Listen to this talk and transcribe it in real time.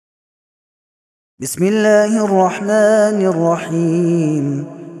بسم الله الرحمن الرحيم.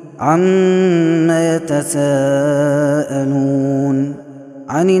 عما يتساءلون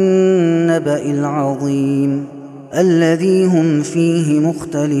عن النبأ العظيم الذي هم فيه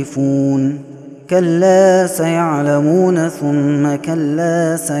مختلفون. كلا سيعلمون ثم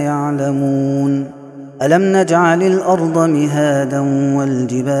كلا سيعلمون. ألم نجعل الأرض مهادا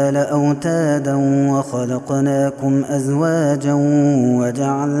والجبال أوتادا وخلقناكم أزواجا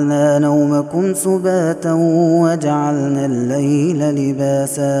وجعلنا نومكم سباتا وجعلنا الليل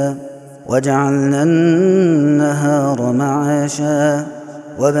لباسا وجعلنا النهار معاشا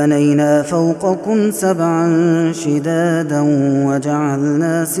وبنينا فوقكم سبعا شدادا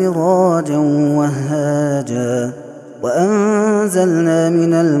وجعلنا سراجا وهاجا وأنزلنا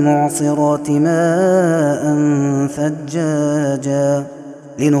من المعصرات ماء ثجاجا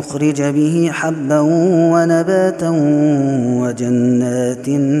لنخرج به حبا ونباتا وجنات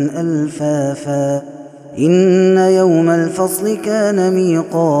ألفافا. إن يوم الفصل كان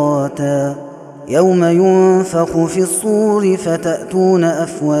ميقاتا يوم ينفخ في الصور فتأتون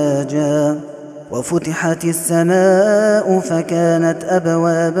أفواجا وفتحت السماء فكانت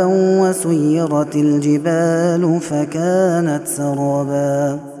أبوابا وسيرت الجبال فكانت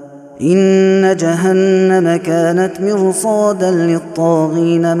سرابا. إن جهنم كانت مرصادا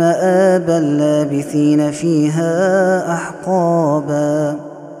للطاغين مآبا لابثين فيها أحقابا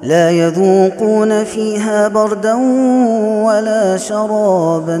لا يذوقون فيها بردا ولا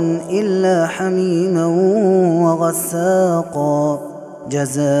شرابا إلا حميما وغساقا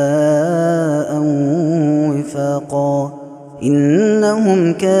جزاء وفاقا.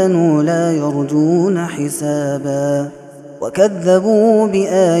 إنهم كانوا لا يرجون حسابا وكذبوا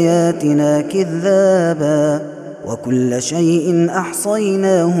بآياتنا كذابا وكل شيء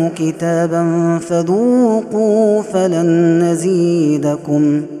أحصيناه كتابا فذوقوا فلن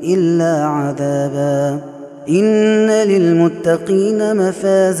نزيدكم إلا عذابا. إن للمتقين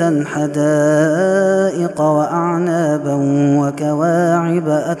مفازا حدائق وأعنابا وكواعب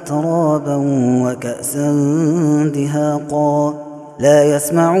أترابا وكأسا دهاقا لا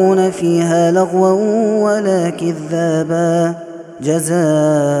يسمعون فيها لغوا ولا كذابا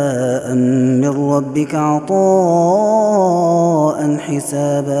جزاء من ربك عطاء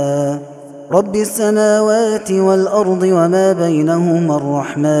حسابا. رب السماوات والأرض وما بينهما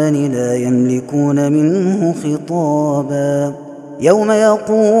الرحمن لا يملكون منه خطابا. يوم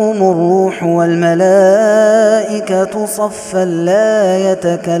يقوم الروح والملائكة صفا لا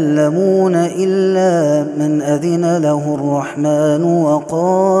يتكلمون إلا من أذن له الرحمن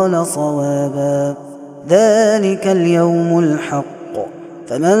وقال صوابا. ذلك اليوم الحق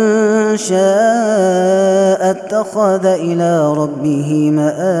فمن شاء اتخذ إلى ربه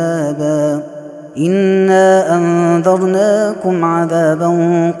مآبا. إنا أنذرناكم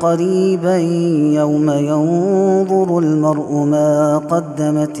عذابا قريبا يوم ينظر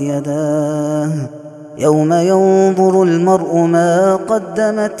المرء ما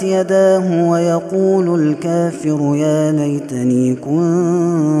قدمت يداه ويقول الكافر يا ليتني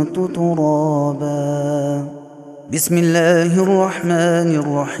كنت ترابا. بسم الله الرحمن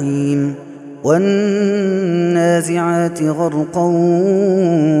الرحيم. والنازعات غرقا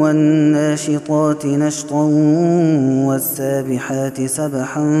والناشطات نشطا والسابحات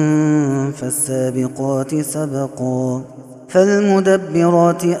سبحا فالسابقات سبقا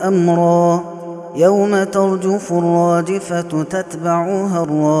فالمدبرات أمرا يوم ترجف الراجفة تتبعها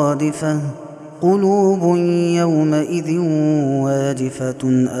الرادفة قلوب يومئذ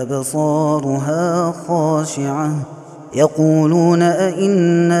واجفة أبصارها خاشعة يقولون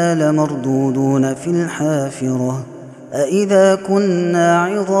أئنا لمردودون في الحافرة أئذا كنا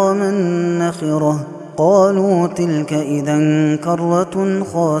عظاما نخرة قالوا تلك إذا كرة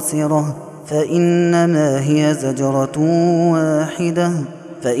خاسرة فإنما هي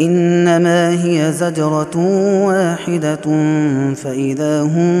زجرة واحدة فإذا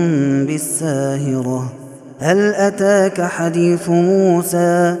هم بالساهرة. هل أتاك حديث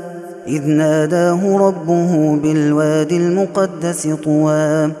موسى إذ ناداه ربه بالوادي المقدس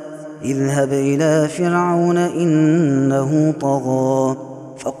طوى اذهب إلى فرعون إنه طغى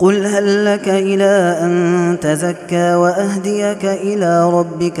فقل هل لك إلى أن تزكى وأهديك إلى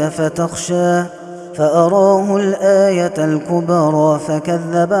ربك فتخشى فأراه الآية الكبرى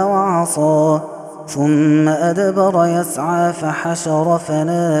فكذب وعصى ثم أدبر يسعى فحشر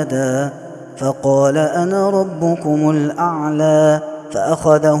فنادى فقال أنا ربكم الأعلى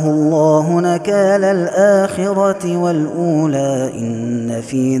فأخذه الله نكال الآخرة والأولى إن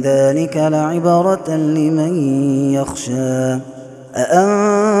في ذلك لعبرة لمن يخشى.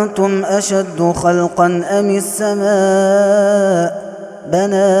 أأنتم أشد خلقا أم السماء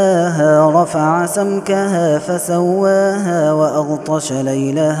بناها رفع سمكها فسواها وأغطش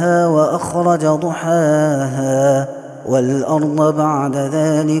ليلها وأخرج ضحاها والأرض بعد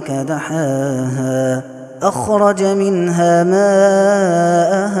ذلك دحاها أخرج منها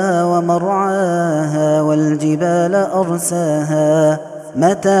ماءها ومرعاها والجبال أرساها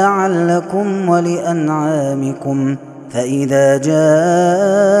متاعا لكم ولأنعامكم فإذا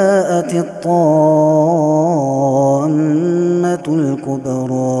جاءت الطامة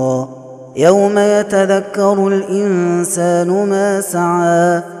الكبرى يوم يتذكر الإنسان ما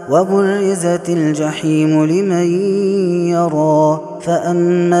سعى وبرزت الجحيم لمن يرى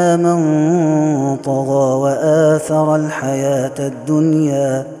فأما من طغى وآثر الحياة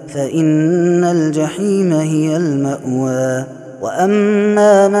الدنيا فإن الجحيم هي المأوى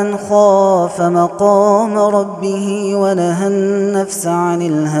وأما من خاف مقام ربه ونهى النفس عن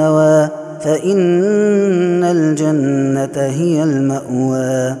الهوى فإن الجنة هي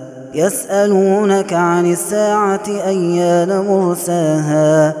المأوى يسألونك عن الساعة أيان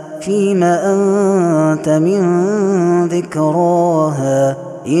مرساها فيما أنت من ذكراها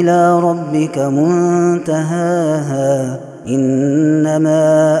إلى ربك منتهاها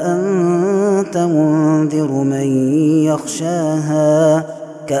إنما أنت منذر من يخشاها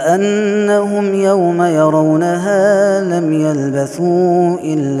كأنهم يوم يرونها لم يلبثوا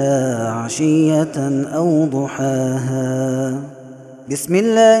إلا عشية أو ضحاها. بسم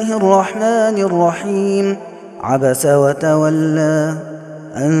الله الرحمن الرحيم. عبس وتولى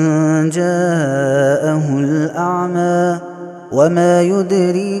أن جاءه الأعمى وما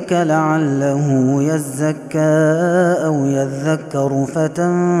يدريك لعله يزكى أو يذكر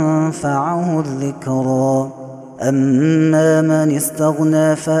فتنفعه الذكرى أما من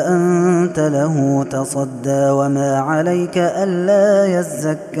استغنى فأنت له تصدى وما عليك ألا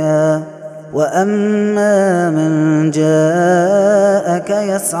يزكى وأما من جاءك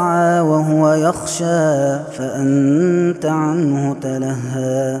يسعى وهو يخشى فأنت عنه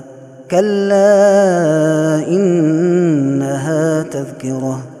تلهى كلا إنها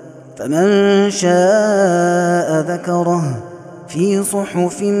تذكرة فمن شاء ذكره في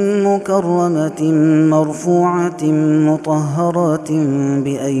صحف مكرمة مرفوعة مطهرة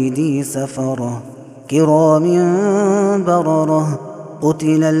بأيدي سفرة كرام بررة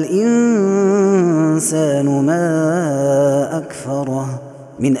قتل الإنسان ما أكفره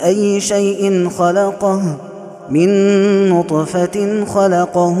من أي شيء خلقه من نطفة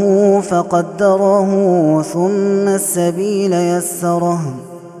خلقه فقدره ثم السبيل يسره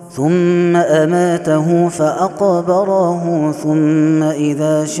ثم أماته فأقبره ثم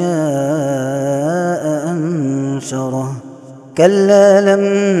إذا شاء أنشره كلا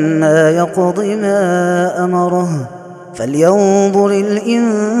لما يقض ما أمره فلينظر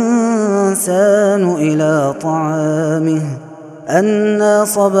الإنسان إلى طعامه أنا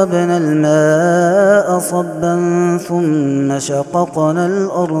صببنا الماء صبا ثم شققنا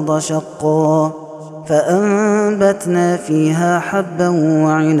الأرض شقا فأنبتنا فيها حبا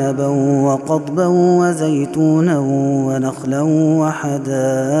وعنبا وقضبا وزيتونا ونخلا وحدائق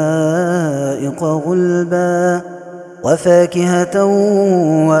غلبا وفاكهة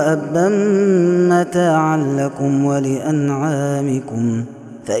وأبا متاعا لكم ولأنعامكم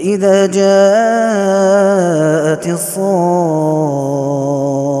فإذا جاءت الصاخة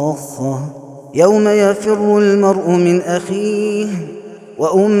يوم يفر المرء من أخيه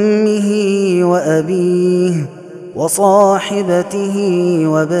وأمه وأبيه وصاحبته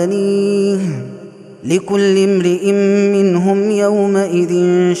وبنيه لكل امرئ منهم يومئذ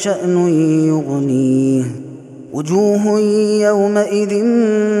شأن يغنيه وجوه يومئذ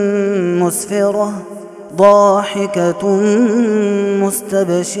مسفرة ضاحكة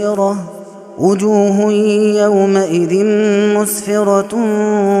مستبشرة وجوه يومئذ مسفرة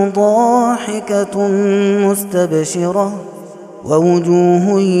ضاحكة مستبشرة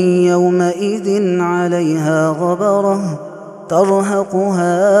ووجوه يومئذ عليها غبرة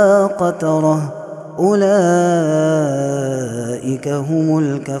ترهقها قترة أولئك هم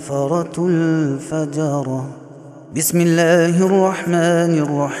الكفرة الفجرة. بسم الله الرحمن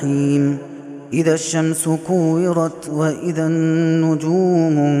الرحيم. إذا الشمس كورت وإذا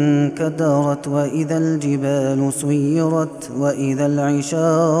النجوم انكدرت وإذا الجبال سيرت وإذا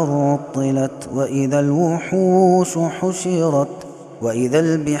العشار عطلت وإذا الوحوش حشرت وإذا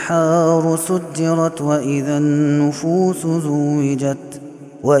البحار سجرت وإذا النفوس زوجت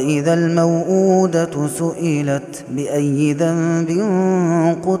وإذا الموءودة سئلت بأي ذنب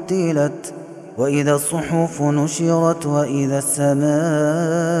قتلت وإذا الصحف نشرت وإذا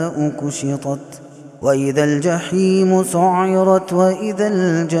السماء كشطت وإذا الجحيم سعرت وإذا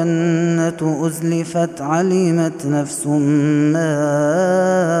الجنة أزلفت علمت نفس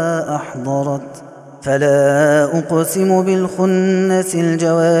ما أحضرت فلا أقسم بالخنس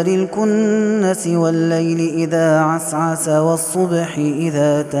الجوار الكنس والليل إذا عسعس والصبح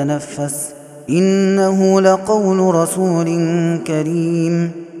إذا تنفس إنه لقول رسول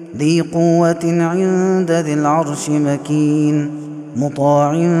كريم ذي قوة عند ذي العرش مكين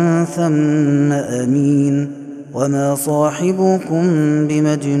مطاع ثم أمين وما صاحبكم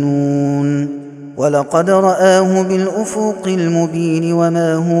بمجنون ولقد رآه بالأفق المبين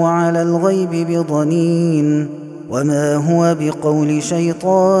وما هو على الغيب بضنين وما هو بقول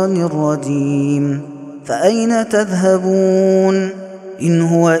شيطان رجيم فأين تذهبون إن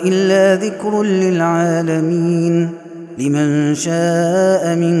هو إلا ذكر للعالمين لمن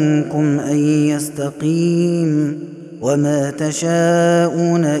شاء منكم أن يستقيم وما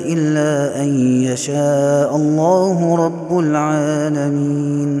تشاءون إلا أن يشاء الله رب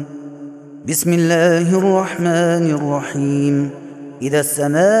العالمين بسم الله الرحمن الرحيم إذا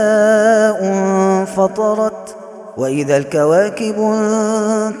السماء انفطرت وإذا الكواكب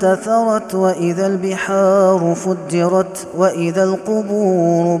انتثرت وإذا البحار فجرت وإذا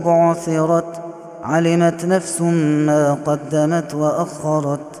القبور بعثرت علمت نفس ما قدمت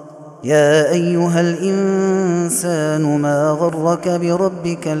وأخرت يا أيها الإنسان ما غرك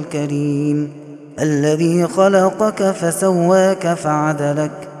بربك الكريم الذي خلقك فسواك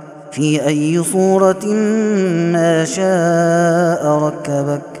فعدلك في أي صورة ما شاء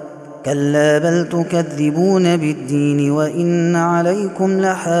ركبك كلا بل تكذبون بالدين وإن عليكم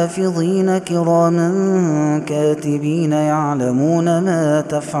لحافظين كراما كاتبين يعلمون ما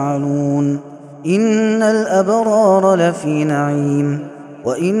تفعلون إن الأبرار لفي نعيم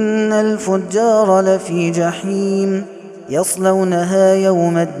وإن الفجار لفي جحيم يصلونها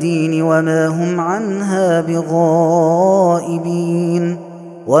يوم الدين وما هم عنها بغائبين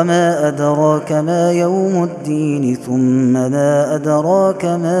وما أدراك ما يوم الدين ثم ما أدراك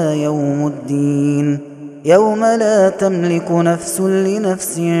ما يوم الدين يوم لا تملك نفس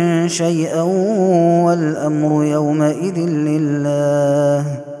لنفس شيئا والأمر يومئذ لله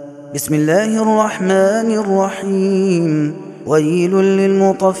بسم الله الرحمن الرحيم ويل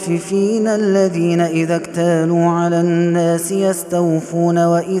للمطففين الذين إذا اكتالوا على الناس يستوفون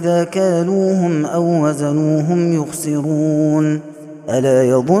وإذا كالوهم أو وزنوهم يخسرون ألا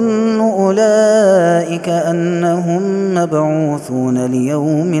يظن أولئك أنهم مبعوثون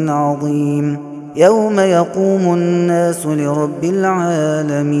ليوم عظيم يوم يقوم الناس لرب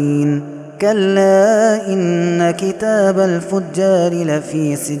العالمين كلا إن كتاب الفجار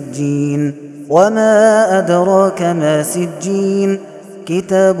لفي سجين وما أدراك ما سجين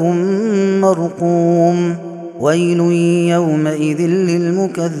كتاب مرقوم ويل يومئذ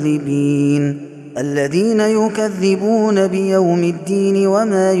للمكذبين الذين يكذبون بيوم الدين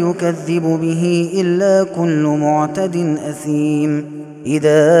وما يكذب به إلا كل معتد أثيم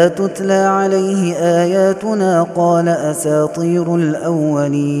إذا تتلى عليه آياتنا قال أساطير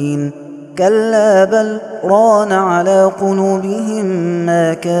الأولين كلا بل ران على قلوبهم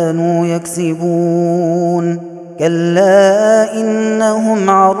ما كانوا يكسبون كلا إنهم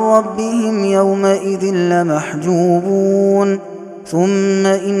عن ربهم يومئذ لمحجوبون ثم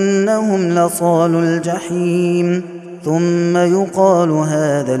إنهم لصال الجحيم ثم يقال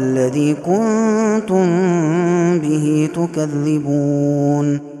هذا الذي كنتم به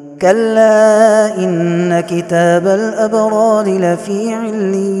تكذبون كلا إن كتاب الأبرار لفي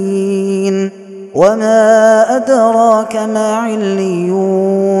عليين وما أدراك ما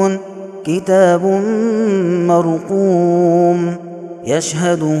عليون كتاب مرقوم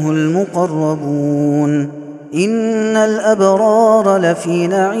يشهده المقربون إن الأبرار لفي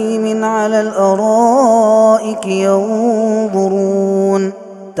نعيم على الأرائك ينظرون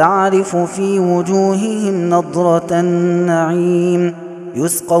تعرف في وجوههم نضرة النعيم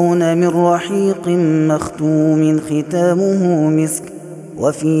يسقون من رحيق مختوم ختامه مسك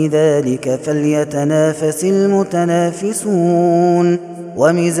وفي ذلك فليتنافس المتنافسون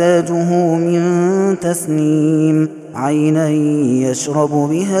ومزاجه من تسنيم عينا يشرب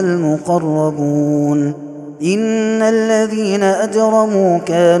بها المقربون إن الذين أجرموا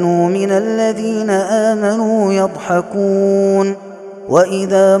كانوا من الذين آمنوا يضحكون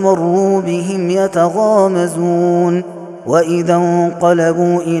وإذا مروا بهم يتغامزون وإذا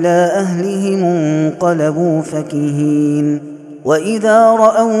انقلبوا إلى أهلهم انقلبوا فكهين وإذا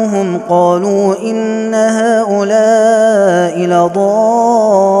رأوهم قالوا إن هؤلاء لضالون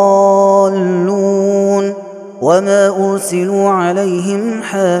وما أرسلوا عليهم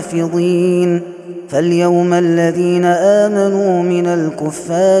حافظين فاليوم الذين آمنوا من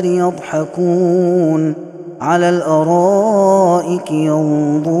الكفار يضحكون على الأرائك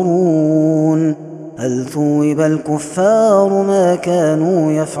ينظرون هل ثوب الكفار ما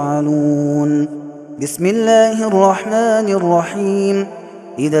كانوا يفعلون. بسم الله الرحمن الرحيم.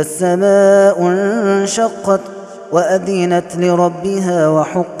 إذا السماء انشقت وأذنت لربها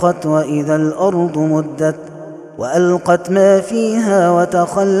وحقت وإذا الأرض مدت وألقت ما فيها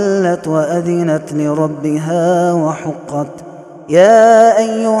وتخلت وأذنت لربها وحقت. يا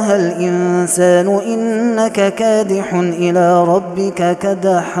أيها الإنسان إنك كادح إلى ربك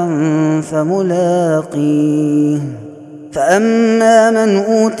كدحا فملاقيه. فأما من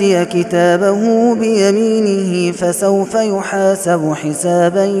أوتي كتابه بيمينه فسوف يحاسب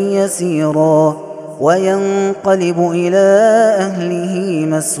حسابا يسيرا وينقلب إلى أهله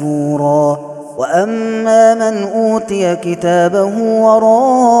مسرورا. وأما من أوتي كتابه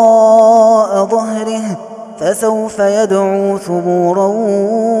وراء ظهره فسوف يدعو ثبورا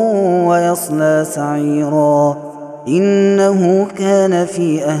ويصلى سعيرا إنه كان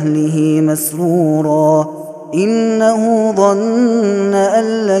في أهله مسرورا إنه ظن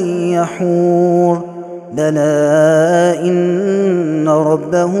أن لن يحور بلى إن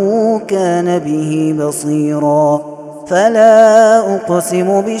ربه كان به بصيرا. فلا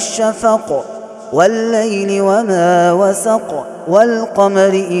أقسم بالشفق والليل وما وسق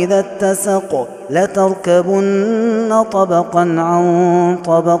والقمر إذا اتسق لتركبن طبقا عن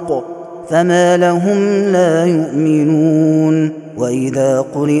طبق فما لهم لا يؤمنون وإذا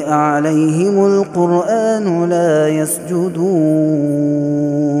قرئ عليهم القرآن لا يسجدون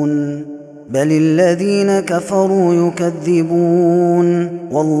بل الذين كفروا يكذبون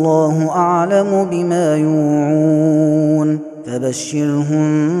والله أعلم بما يوعون فبشرهم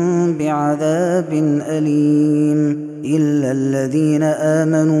بعذاب أليم إلا الذين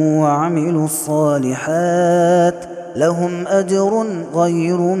آمنوا وعملوا الصالحات لهم أجر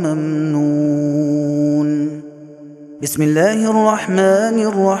غير ممنون. بسم الله الرحمن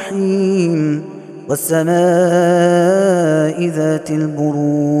الرحيم. والسماء ذات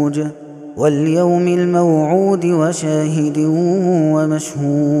البروج واليوم الموعود وشاهد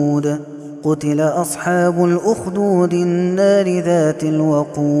ومشهود قتل أصحاب الأخدود النار ذات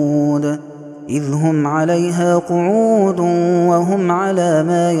الوقود إذ هم عليها قعود وهم على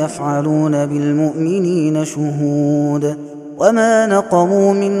ما يفعلون بالمؤمنين شهود وما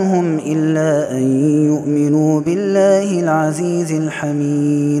نقموا منهم إلا أن يؤمنوا بالله العزيز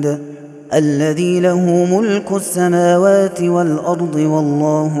الحميد الذي له ملك السماوات والأرض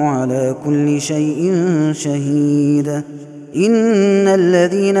والله على كل شيء شهيد. إن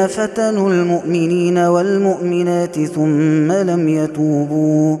الذين فتنوا المؤمنين والمؤمنات ثم لم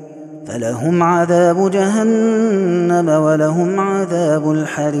يتوبوا فلهم عذاب جهنم ولهم عذاب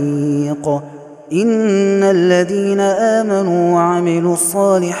الحريق. إن الذين آمنوا وعملوا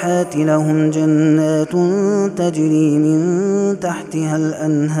الصالحات لهم جنات تجري من تحتها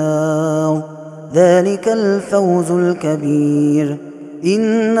الأنهار ذلك الفوز الكبير.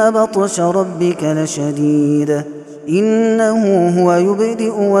 إن بطش ربك لشديد إنه هو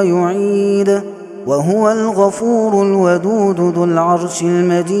يبدئ ويعيد وهو الغفور الودود ذو العرش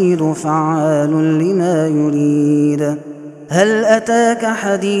المجيد فعال لما يريد. هل أتاك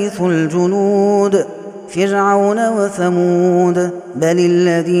حديث الجنود فرعون وثمود بل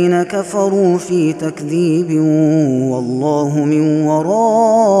الذين كفروا في تكذيب والله من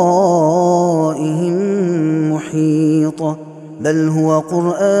ورائهم محيط بل هو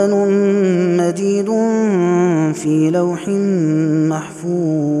قرآن مجيد في لوح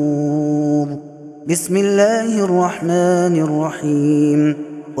محفوظ. بسم الله الرحمن الرحيم.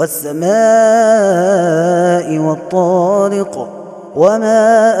 والسماء والطارق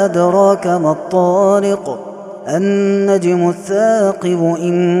وما أدراك ما الطارق النجم الثاقب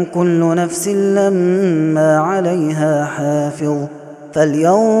إن كل نفس لما عليها حافظ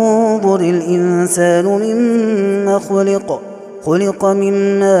فلينظر الإنسان مما خلق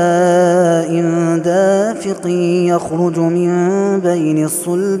من ماء دافق يخرج من بين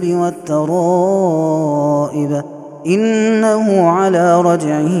الصلب والترائب إنه على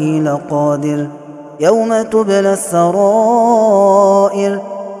رجعه لقادر يوم تبلى السرائر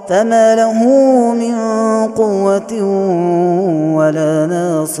فما له من قوة ولا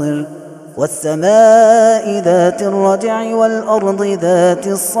ناصر. والسماء ذات الرجع والأرض ذات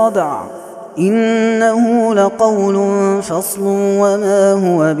الصدع إنه لقول فصل وما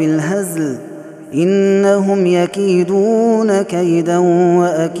هو بالهزل إنهم يكيدون كيدا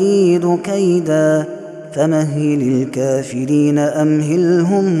وأكيد كيدا فمهل الكافرين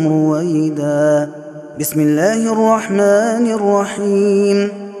أمهلهم رويدا. بسم الله الرحمن الرحيم.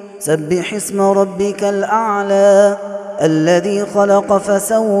 سبح اسم ربك الأعلى الذي خلق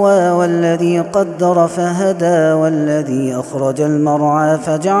فسوى والذي قدر فهدى والذي أخرج المرعى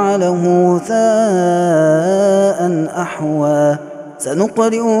فجعله غثاء أحوى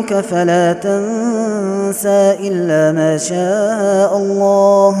سنقرئك فلا تنسى إلا ما شاء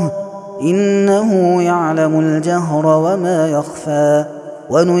الله إنه يعلم الجهر وما يخفى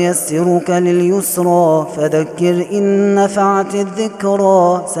ونيسرك لليسرى فذكر إن نفعت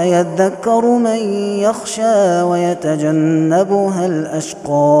الذكرى سيذكر من يخشى ويتجنبها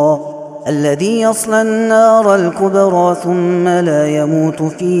الأشقى الذي يصلى النار الكبرى ثم لا يموت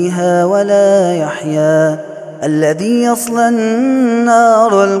فيها ولا يحيا الذي يصلى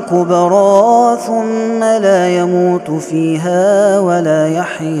النار الكبرى ثم لا يموت فيها ولا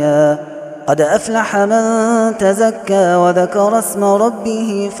يحيا قد أفلح من تزكى وذكر اسم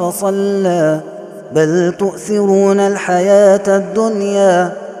ربه فصلى بل تؤثرون الحياة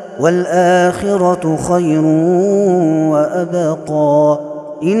الدنيا والآخرة خير وأبقى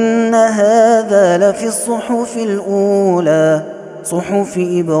إن هذا لفي الصحف الأولى صحف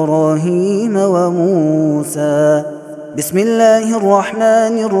إبراهيم وموسى بسم الله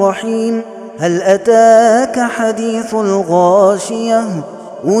الرحمن الرحيم هل أتاك حديث الغاشية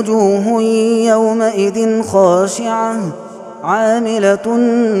وجوه يومئذ خاشعة عاملة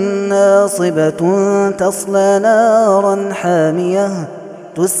ناصبة تصلى نارا حامية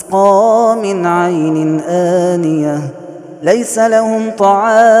تسقى من عين آنية ليس لهم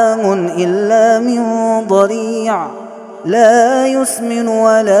طعام إلا من ضريع لا يسمن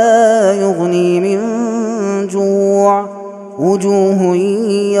ولا يغني من جوع وجوه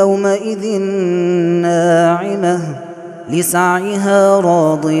يومئذ ناعمة لسعيها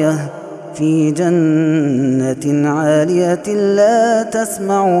راضية في جنة عالية لا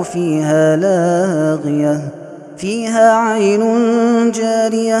تسمع فيها لاغية فيها عين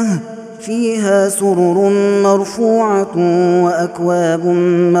جارية فيها سرر مرفوعة وأكواب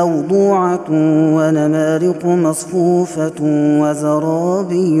موضوعة ونمارق مصفوفة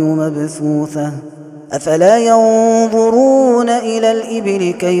وزرابي مبثوثة أفلا ينظرون إلى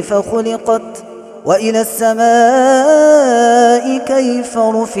الإبل كيف خلقت وإلى السماء كيف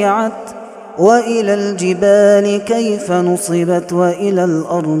رفعت وإلى الجبال كيف نصبت وإلى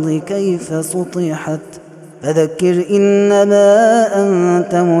الأرض كيف سطحت فذكر إنما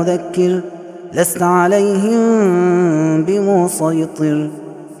أنت مذكر لست عليهم بمسيطر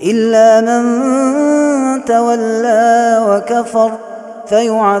إلا من تولى وكفر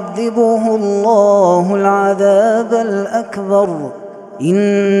فيعذبه الله العذاب الأكبر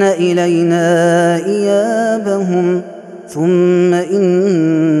إن إلينا إيابهم ثم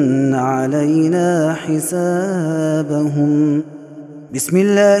إن علينا حسابهم بسم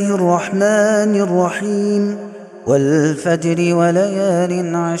الله الرحمن الرحيم والفجر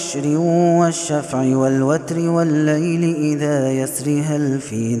وليال عشر والشفع والوتر والليل إذا يسر هل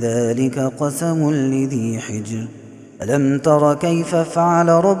في ذلك قسم لذي حجر ألم تر كيف فعل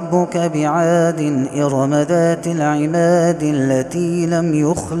ربك بعاد إرم ذات العماد التي لم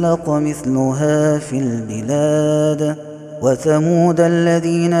يخلق مثلها في البلاد وثمود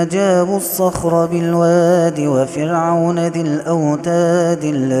الذين جابوا الصخر بالواد وفرعون ذي الأوتاد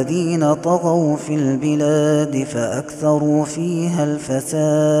الذين طغوا في البلاد فأكثروا فيها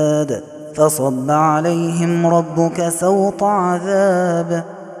الفساد فصب عليهم ربك سوط عذاب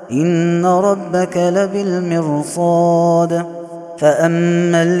إن ربك لبالمرصاد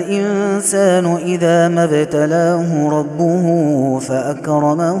فأما الإنسان إذا ما ابتلاه ربه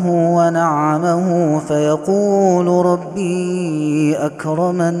فأكرمه ونعمه فيقول ربي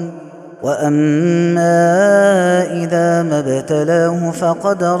أكرمن وأما إذا ما ابتلاه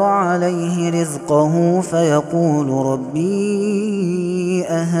فقدر عليه رزقه فيقول ربي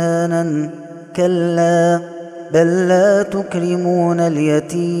أهانن كلا بل لا تكرمون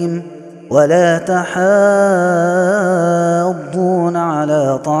اليتيم ولا تحاضون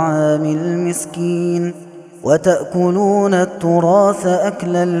على طعام المسكين وتأكلون التراث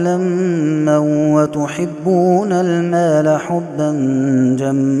أكلا لما وتحبون المال حبا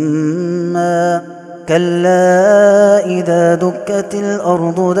جما كلا إذا دكت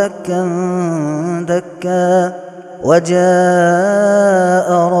الأرض دكا دكا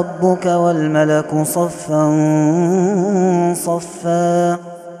وجاء ربك والملك صفا صفا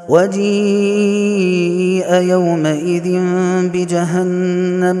وجيء يومئذ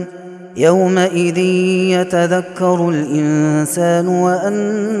بجهنم يومئذ يتذكر الإنسان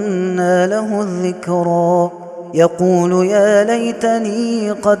وأنى له الذكرى يقول يا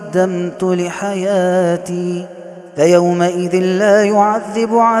ليتني قدمت لحياتي فيومئذ لا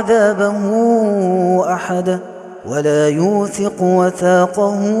يعذب عذابه أحد ولا يوثق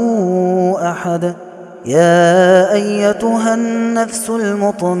وثاقه أحد. يا أيتها النفس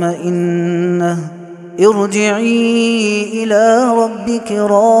المطمئنة ارجعي إلى ربك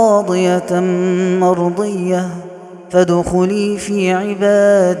راضية مرضية فادخلي في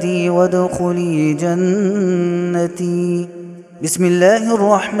عبادي وادخلي جنتي. بسم الله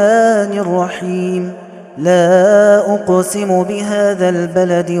الرحمن الرحيم. لا أقسم بهذا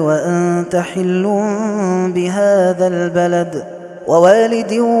البلد وأنت حل بهذا البلد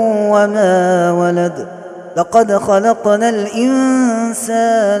ووالد وما ولد. لقد خلقنا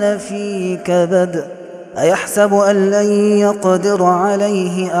الإنسان في كبد. أيحسب أن لن يقدر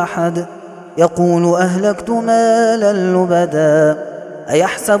عليه أحد. يقول أهلكت مالا لبدا.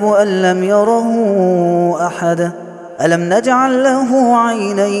 أيحسب أن لم يره أحد. ألم نجعل له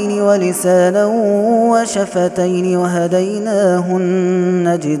عينين ولسانا وشفتين وهديناه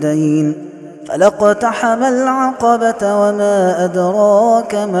النجدين. فلاقتحم العقبة وما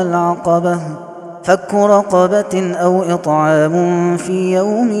أدراك ما العقبة. فك رقبة أو إطعام في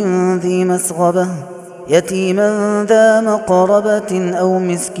يوم ذي مسغبة يتيما ذا مقربة أو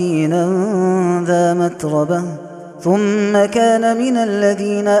مسكينا ذا متربة ثم كان من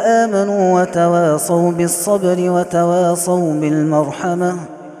الذين آمنوا وتواصوا بالصبر وتواصوا بالمرحمة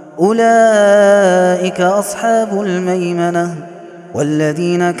أولئك أصحاب الميمنة.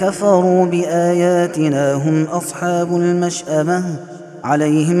 والذين كفروا بآياتنا هم أصحاب المشأمة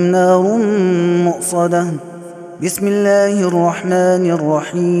عليهم نار مؤصدة. بسم الله الرحمن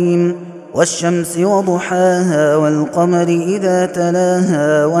الرحيم. والشمس وضحاها والقمر إذا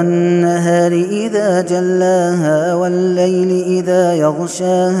تلاها والنهار إذا جلاها والليل إذا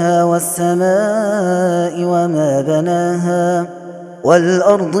يغشاها والسماء وما بناها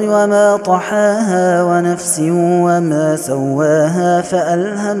والأرض وما طحاها ونفس وما سواها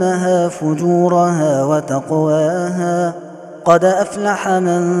فألهمها فجورها وتقواها. قد أفلح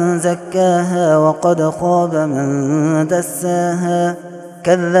من زكاها وقد خاب من دساها.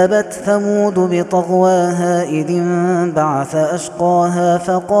 كذبت ثمود بطغواها إذ انبعث أشقاها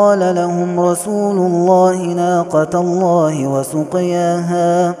فقال لهم رسول الله ناقة الله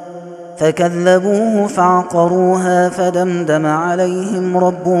وسقياها فكذبوه فعقروها فدمدم عليهم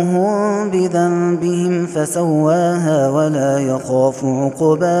ربهم بذنبهم فسواها ولا يخاف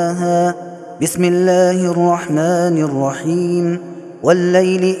عقباها. بسم الله الرحمن الرحيم.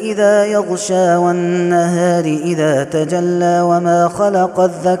 والليل إذا يغشى والنهار إذا تجلى وما خلق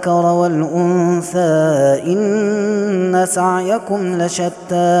الذكر والأنثى إن سعيكم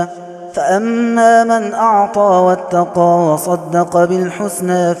لشتى. فأما من أعطى واتقى وصدق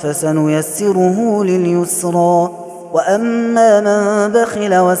بالحسنى فسنيسره لليسرى. وأما من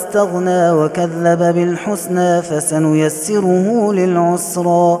بخل واستغنى وكذب بالحسنى فسنيسره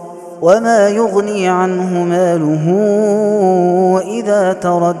للعسرى. وما يغني عنه ماله إذا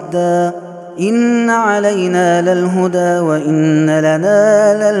تردى. إن علينا للهدى وإن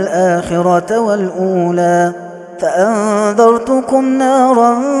لنا للآخرة والأولى. فأنذرتكم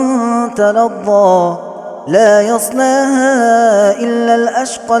نارا تلظى لا يصلاها إلا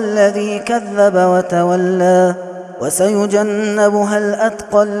الأشقى الذي كذب وتولى. وسيجنبها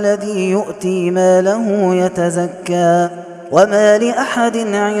الأتقى الذي يؤتي ماله يتزكى. وما لأحد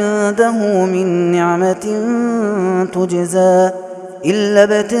عنده من نعمة تجزى إلا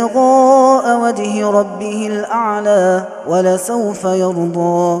ابتغاء وجه ربه الأعلى ولسوف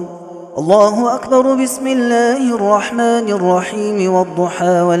يرضى. الله أكبر. بسم الله الرحمن الرحيم.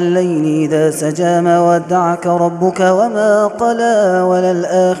 والضحى والليل إذا سجى ما ودعك ربك وما قلى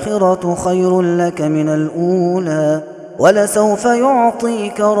وللآخرة خير لك من الأولى ولسوف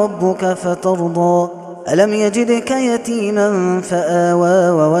يعطيك ربك فترضى. ألم يجدك يتيما فآوى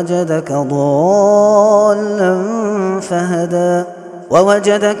ووجدك ضالا فهدى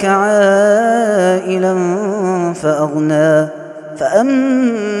ووجدك عائلا فأغنى.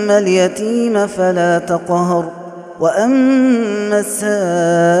 فأما اليتيم فلا تقهر وأما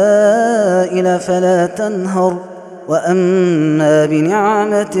السائل فلا تنهر وأما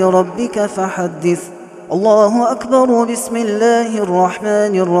بنعمة ربك فحدث. الله أكبر. بسم الله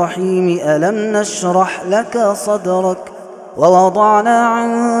الرحمن الرحيم. ألم نشرح لك صدرك ووضعنا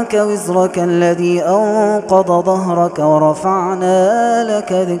عنك وزرك الذي أنقض ظهرك ورفعنا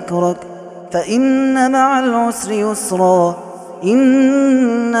لك ذكرك فإن مع العسر يسرا.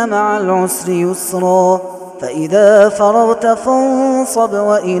 إن مع العسر يسرا. فإذا فرغت فانصب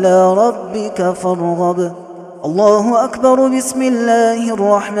وإلى ربك فارغب. الله أكبر. بسم الله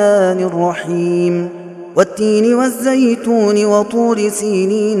الرحمن الرحيم. والتين والزيتون وطور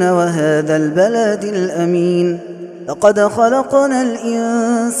سينين وهذا البلد الأمين لقد خلقنا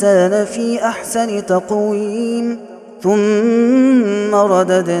الإنسان في أحسن تقويم ثم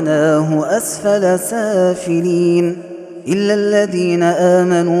رددناه أسفل سافلين إلا الذين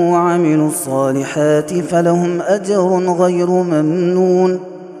آمنوا وعملوا الصالحات فلهم أجر غير ممنون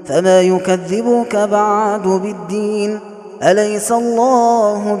فما يكذبك بعد بالدين أليس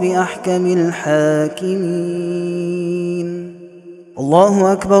الله بأحكم الحاكمين.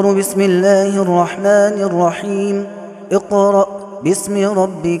 الله أكبر. بسم الله الرحمن الرحيم. اقرأ باسم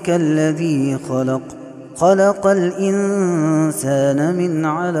ربك الذي خلق خلق الإنسان من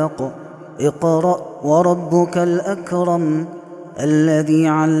علق اقرأ وربك الأكرم الذي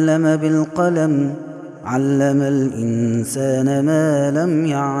علم بالقلم علم الإنسان ما لم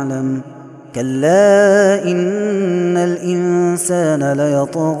يعلم كلا إن الإنسان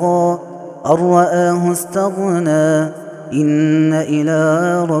ليطغى أن رآه استغنى إن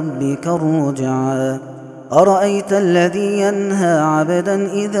إلى ربك الرجعى أرأيت الذي ينهى عبدا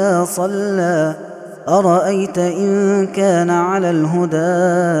إذا صلى أرأيت إن كان على الهدى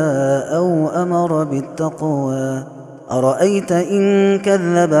أو أمر بالتقوى أرأيت إن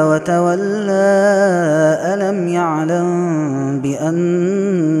كذب وتولى ألم يعلم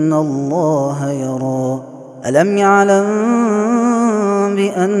بأن الله يرى ألم يعلم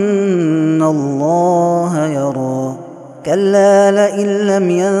بأن الله يرى كلا لئن لم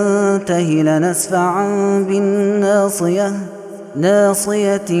ينته لنسفعا بالناصية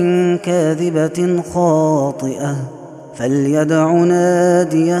ناصية كاذبة خاطئة فليدع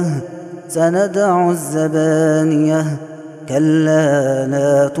ناديه سندع الزبانية كلا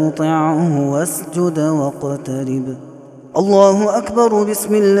لا تطعه واسجد واقترب. الله أكبر.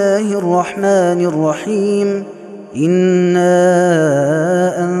 بسم الله الرحمن الرحيم. إنا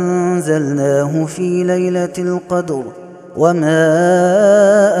أنزلناه في ليلة القدر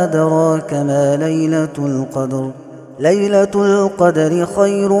وما أدراك ما ليلة القدر ليلة القدر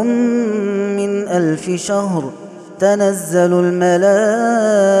خير من 1000 شهر تنزل الملائكة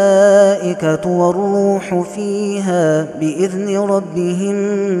والروح فيها بإذن ربهم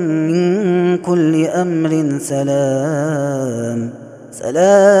من كل أمر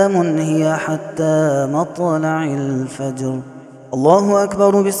سلام هي حتى مطلع الفجر. الله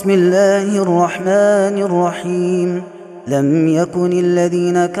أكبر. بسم الله الرحمن الرحيم. لم يكن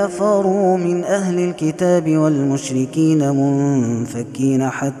الذين كفروا من أهل الكتاب والمشركين منفكين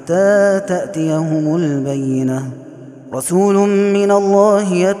حتى تأتيهم البينة رسول من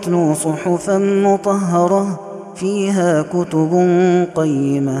الله يتلو صحفا مطهرة فيها كتب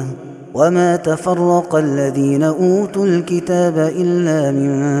قيمة وما تفرق الذين أوتوا الكتاب إلا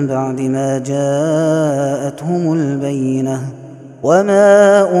من بعد ما جاءتهم البينة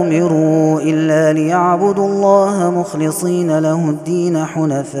وما أمروا إلا ليعبدوا الله مخلصين له الدين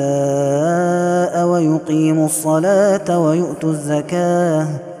حنفاء ويقيموا الصلاة ويؤتوا الزكاة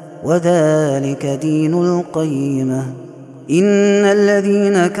وذلك دين القيمة. إن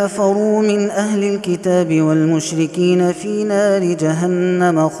الذين كفروا من أهل الكتاب والمشركين في نار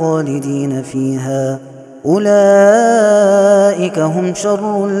جهنم خالدين فيها أولئك هم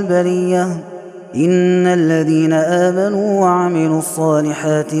شر البرية. إن الذين آمنوا وعملوا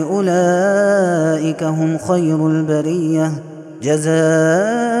الصالحات أولئك هم خير البرية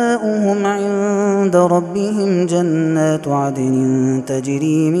جزاؤهم عند ربهم جنات عدن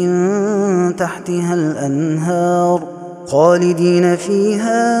تجري من تحتها الأنهار خالدين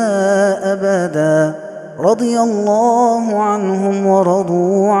فيها أبدا رضي الله عنهم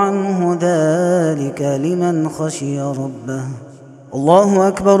ورضوا عنه ذلك لمن خشي ربه. الله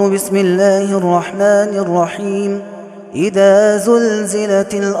أكبر. بسم الله الرحمن الرحيم. إذا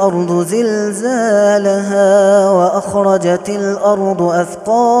زلزلت الأرض زلزالها وأخرجت الأرض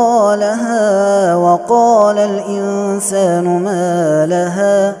أثقالها وقال الإنسان ما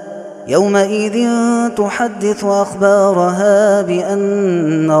لها يومئذ تحدث أخبارها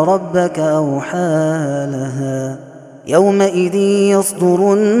بأن ربك أوحى لها يومئذ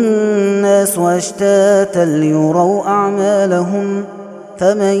يصدر الناس أشتاتا ليروا أعمالهم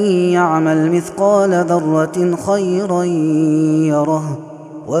فمن يعمل مثقال ذرة خيرا يره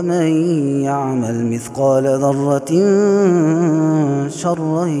ومن يعمل مثقال ذرة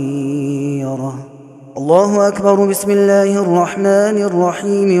شرا يره. الله أكبر. بسم الله الرحمن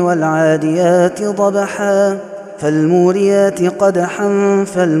الرحيم. والعاديات ضبحا فالموريات قدحا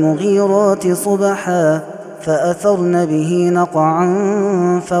فالمغيرات صبحا فأثرن به نقعا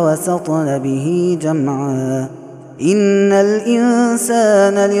فوسطن به جمعا إن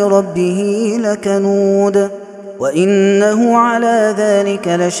الإنسان لربه لكنود وإنه على ذلك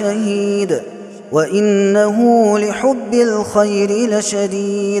لشهيد وإنه لحب الخير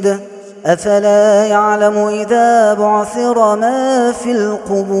لشديد أفلا يعلم إذا بعثر ما في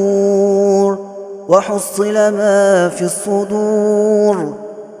القبور وحصل ما في الصدور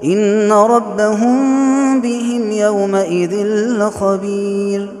إن ربهم بهم يومئذ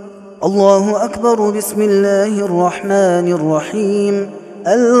لخبير. الله أكبر. بسم الله الرحمن الرحيم.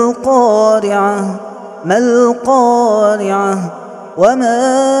 القارعة. ما القارعة؟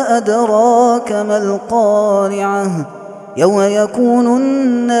 وما أدراك ما القارعة؟ يوم يكون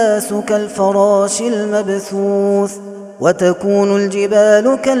الناس كالفراش المبثوث وتكون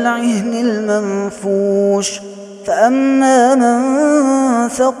الجبال كالعهن المنفوش فأما من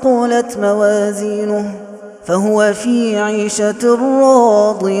ثقلت موازينه فهو في عيشة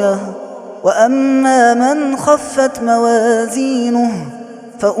راضية وأما من خفت موازينه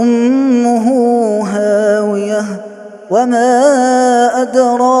فأمه هاوية وما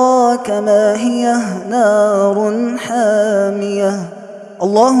أدراك ما هي نار حامية.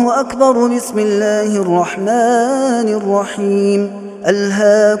 الله أكبر. بسم الله الرحمن الرحيم.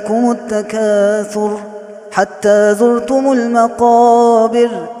 ألهاكم التكاثر حتى زرتم المقابر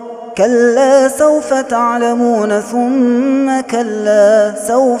كلا سوف تعلمون ثم كلا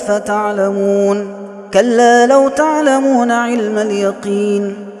سوف تعلمون كلا لو تعلمون علم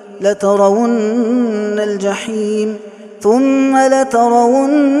اليقين لترون الجحيم ثم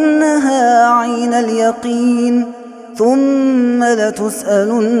لترونها عين اليقين ثم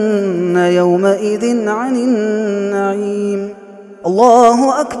لتسألن يومئذ عن النعيم.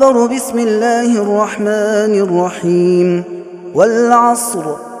 الله أكبر. بسم الله الرحمن الرحيم. والعصر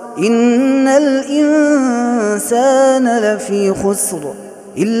إن الإنسان لفي خسر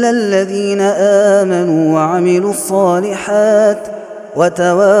إلا الذين آمنوا وعملوا الصالحات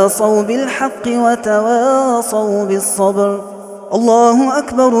وتواصوا بالحق وتواصوا بالصبر. الله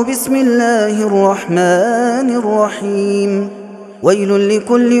أكبر. بسم الله الرحمن الرحيم. ويل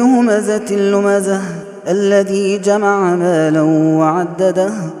لكل همزة لمزة الذي جمع مالا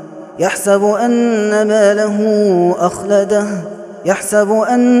وعدده يحسب أن ماله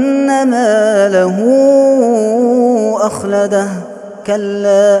أخلده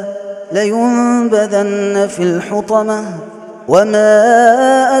كلا لينبذن في الحطمة وما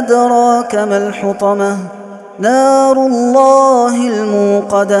أدراك ما الحطمة نار الله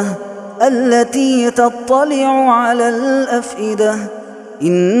الموقدة التي تطلع على الأفئدة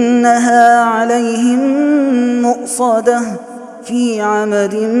إنها عليهم مؤصدة في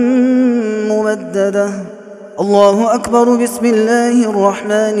عمد ممددة. الله أكبر. بسم الله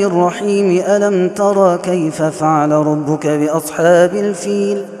الرحمن الرحيم. ألم تر كيف فعل ربك بأصحاب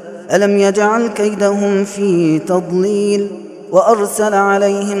الفيل ألم يجعل كيدهم في تضليل وأرسل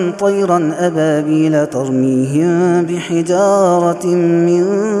عليهم طيرا أبابيل ترميهم بحجارة من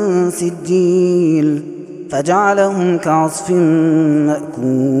سجيل فجعلهم كعصف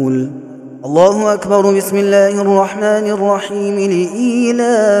مأكول. الله أكبر. بسم الله الرحمن الرحيم.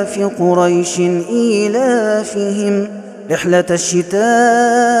 لإيلاف قريش إيلافهم رحلة الشتاء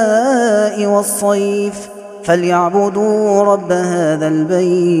والصيف فليعبدوا رب هذا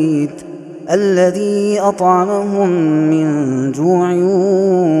البيت الذي أطعمهم من جوع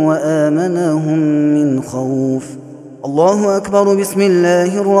وآمنهم من خوف. الله أكبر. بسم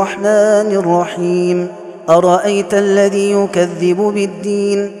الله الرحمن الرحيم. أرأيت الذي يكذب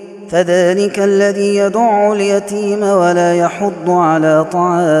بالدين فذلك الذي يدع اليتيم ولا يحض على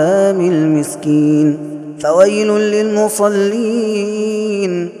طعام المسكين فويل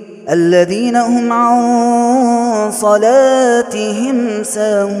للمصلين الذين هم عن صلاتهم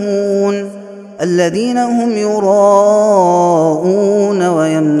ساهون الذين هم يراءون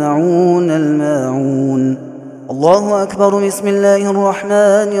ويمنعون الماعون. الله أكبر. بسم الله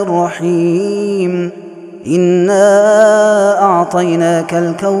الرحمن الرحيم. إنا أعطيناك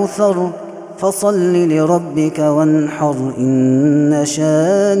الكوثر فصل لربك وانحر إن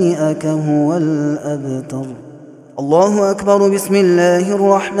شانئك هو الأبتر. الله أكبر. بسم الله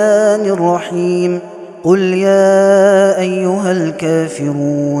الرحمن الرحيم. قل يا أيها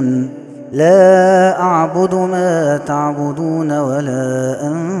الكافرون لا أعبد ما تعبدون ولا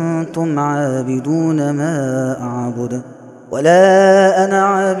أنتم عابدون ما أعبد ولا أنا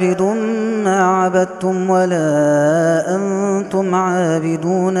عابد ما عبدتم ولا أنتم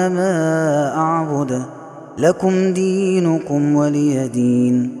عابدون ما أعبد لكم دينكم ولي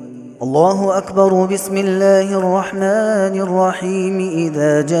دين. الله أكبر. بسم الله الرحمن الرحيم.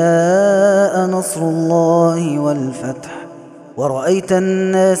 إذا جاء نصر الله والفتح ورأيت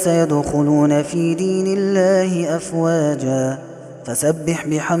الناس يدخلون في دين الله أفواجا فسبح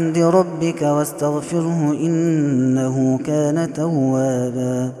بحمد ربك واستغفره إنه كان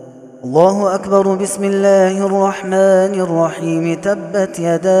توابا. الله أكبر. بسم الله الرحمن الرحيم. تبت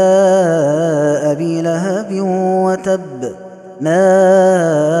يدا أبي لهب وتب،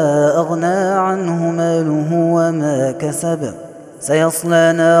 ما أغنى عنه ماله وما كسب،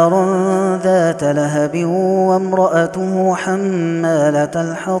 سيصلى نارا ذات لهب وامرأته حمالة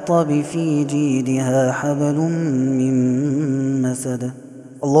الحطب في جيدها حبل من مسد.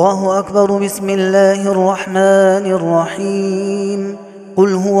 الله أكبر. بسم الله الرحمن الرحيم.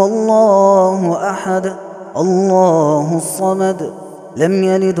 قل هو الله أحد الله الصمد، لم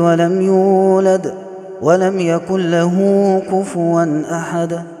يلد ولم يولد ولم يكن له كفوا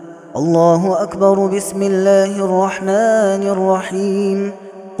أحد. الله أكبر. بسم الله الرحمن الرحيم.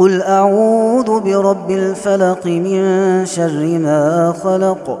 قل أعوذ برب الفلق من شر ما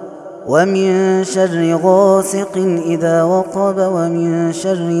خلق، ومن شر غاسق إذا وقب، ومن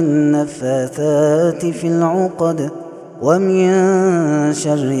شر النفاثات في العقد، ومن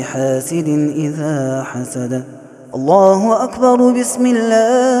شر حاسد إذا حسد. الله أكبر. بسم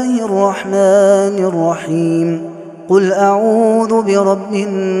الله الرحمن الرحيم. قل أعوذ برب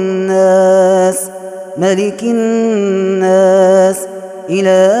الناس، ملك الناس،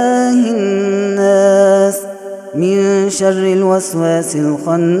 إله الناس، من شر الوسواس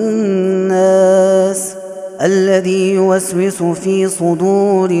الخناس، الذي يوسوس في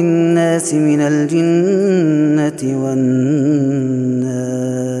صدور الناس من الجنة والناس.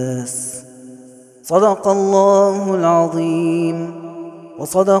 صدق الله العظيم،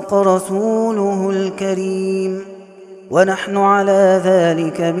 وصدق رسوله الكريم، ونحن على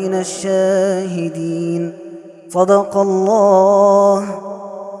ذلك من الشاهدين. صدق الله،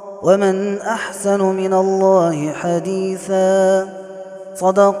 ومن أحسن من الله حديثا.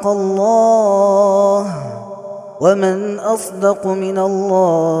 صدق الله، ومن أصدق من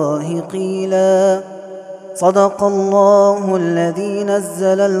الله قيلا. صدق الله الذي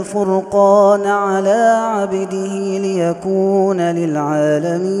نزل الفرقان على عبده ليكون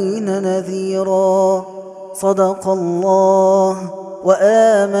للعالمين نذيرا. صدق الله.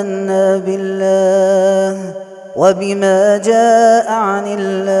 وآمنا بالله وبما جاء عن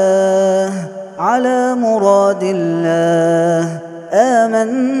الله على مراد الله.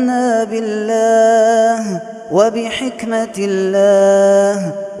 آمنا بالله وبحكمة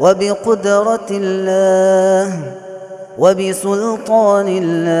الله وبقدرة الله وبسلطان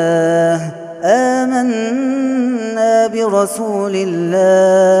الله. آمنا برسول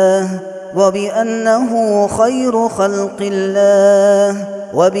الله وبأنه خير خلق الله،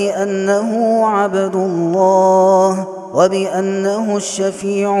 وبأنه عبد الله، وبأنه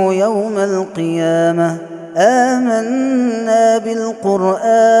الشفيع يوم القيامة. آمنا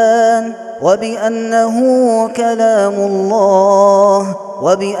بالقرآن وبأنه كلام الله،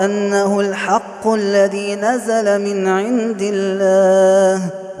 وبأنه الحق الذي نزل من عند الله،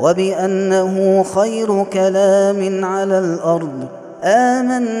 وبأنه خير كلام على الأرض.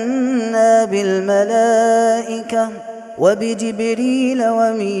 آمنا بالملائكة وبجبريل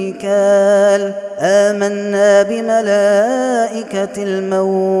وميكال. آمنا بملائكة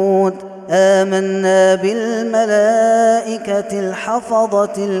الموت. آمنا بالملائكة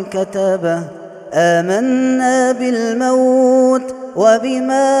الحفظة الكتبة. آمنا بالموت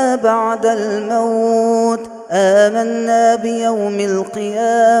وبما بعد الموت. آمنا بيوم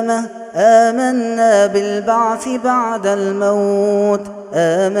القيامة. آمنا بالبعث بعد الموت.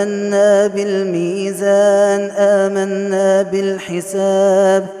 آمنا بالميزان. آمنا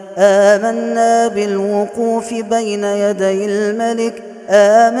بالحساب. آمنا بالوقوف بين يدي الملك.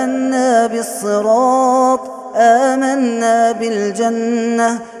 آمنا بالصراط. آمنا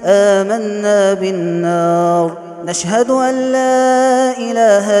بالجنة. آمنا بالنار. نشهد أن لا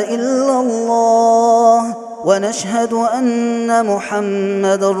إله إلا الله، ونشهد أن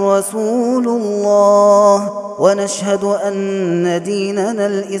محمد رسول الله، ونشهد أن ديننا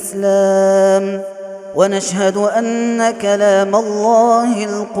الإسلام، ونشهد أن كلام الله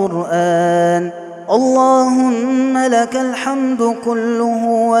القرآن. اللهم لك الحمد كله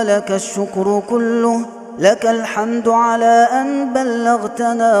ولك الشكر كله. لك الحمد على أن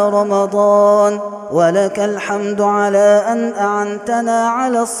بلغتنا رمضان، ولك الحمد على أن أعنتنا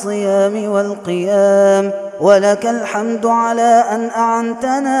على الصيام والقيام، ولك الحمد على أن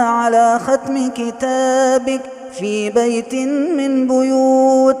أعنتنا على ختم كتابك في بيت من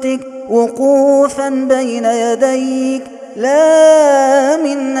بيوتك وقوفا بين يديك. لا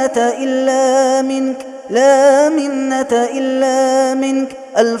منة إلا منك، لا منة إلا منك.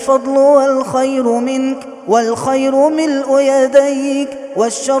 الفضل والخير منك، والخير ملء يديك،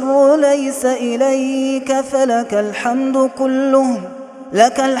 والشر ليس إليك. فلك الحمد كله،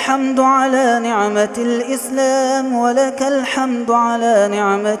 لك الحمد على نعمة الإسلام، ولك الحمد على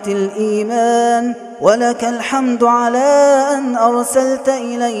نعمة الإيمان، ولك الحمد على أن أرسلت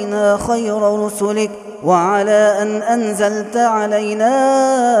إلينا خير رسلك، وعلى أن أنزلت علينا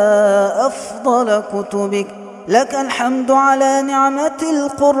أفضل كتبك. لك الحمد على نعمة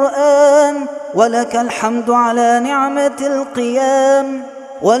القرآن، ولك الحمد على نعمة القيام،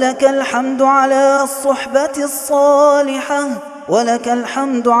 ولك الحمد على الصحبة الصالحة، ولك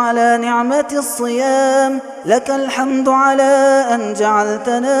الحمد على نعمة الصيام. لك الحمد على أن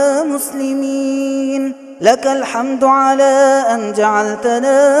جعلتنا مسلمين، لك الحمد على أن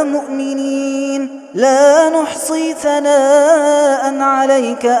جعلتنا مؤمنين. لا نحصي ثناء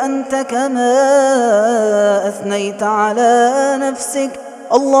عليك أنت كما أثنيت على نفسك.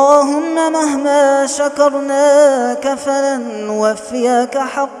 اللهم مهما شكرناك فلن نوفيك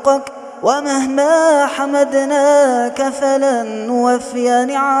حقك، ومهما حمدناك فلن نوفي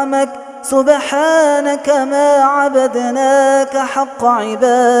نعمك. سبحانك ما عبدناك حق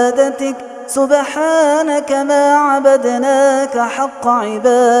عبادتك، سبحانك ما عبدناك حق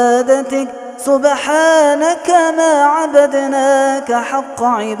عبادتك، سبحانك ما عبدناك حق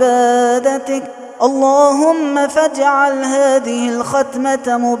عبادتك. اللهم فاجعل هذه الختمة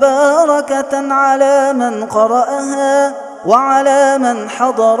مباركة على من قرأها، وعلى من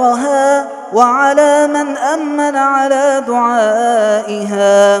حضرها، وعلى من أمن على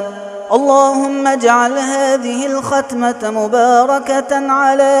دعائها. اللهم اجعل هذه الختمة مباركة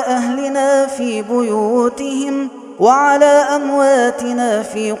على أهلنا في بيوتهم، وعلى أمواتنا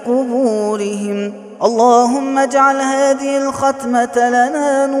في قبورهم. اللهم اجعل هذه الختمة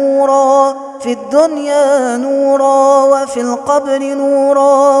لنا نورا في الدنيا، نورا وفي القبر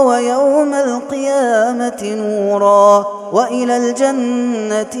نورا، ويوم القيامة نورا، وإلى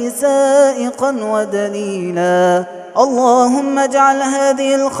الجنة سائقا ودليلا. اللهم اجعل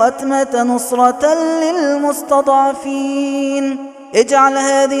هذه الختمة نصرة للمستضعفين، اجعل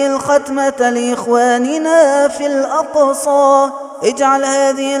هذه الختمة لإخواننا في الأقصى، اجعل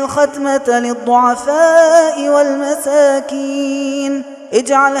هذه الختمة للضعفاء والمساكين،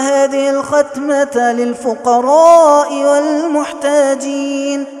 اجعل هذه الختمة للفقراء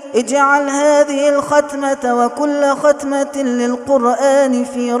والمحتاجين، اجعل هذه الختمة وكل ختمة للقرآن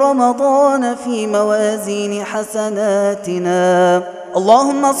في رمضان في موازين حسناتنا.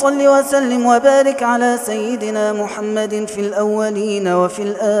 اللهم صل وسلم وبارك على سيدنا محمد في الأولين وفي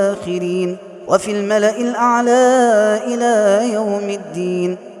الآخرين وفي الملأ الأعلى إلى يوم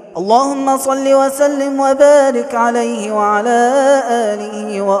الدين. اللهم صل وسلم وبارك عليه وعلى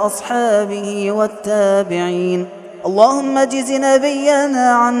آله وأصحابه والتابعين. اللهم اجز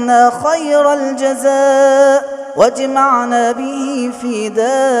نبينا عنا خير الجزاء، واجمعنا به في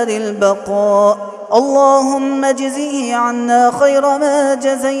دار البقاء. اللهم اجزه عنا خير ما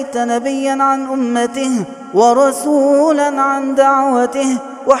جزيت نبيا عن أمته ورسولا عن دعوته،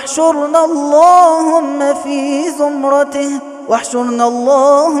 واحشرنا اللهم في زمرته، واحشرنا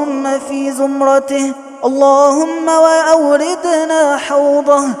اللهم في زمرته. اللهم وأوردنا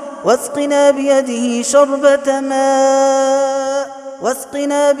حوضه، واسقنا بيده شربة ماء،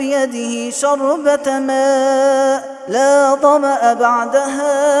 واسقنا بيده شربة ماء لا ظمأ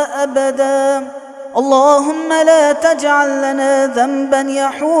بعدها أبدا. اللهم لا تجعل لنا ذنبا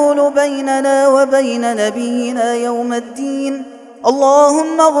يحول بيننا وبين نبينا يوم الدين.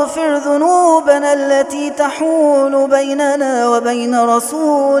 اللهم اغفر ذنوبنا التي تحول بيننا وبين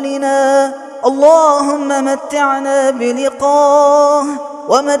رسولنا. اللهم متعنا بلقاه،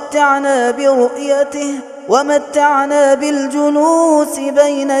 ومتعنا برؤيته، ومتعنا بالجلوس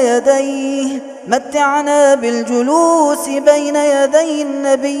بين يديه، متعنا بالجلوس بين يدي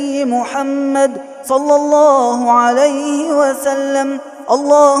النبي محمد صلى الله عليه وسلم.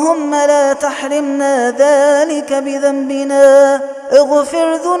 اللهم لا تحرمنا ذلك بذنبنا،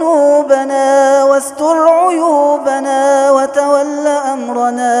 اغفر ذنوبنا واستر عيوبنا وتول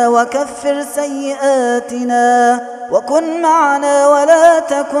أمرنا وكفر سيئاتنا، وكن معنا ولا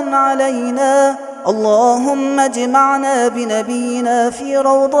تكن علينا. اللهم اجمعنا بنبينا في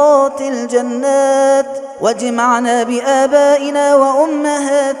روضات الجنات، واجمعنا بآبائنا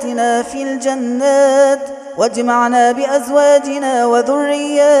وأمهاتنا في الجنات، واجمعنا بأزواجنا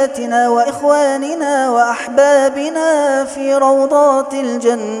وذرياتنا وإخواننا وأحبابنا في روضات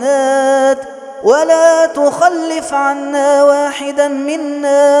الجنات، ولا تخلف عنا واحدا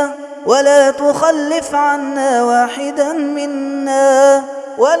منا، ولا تخلف عنا واحدا منا،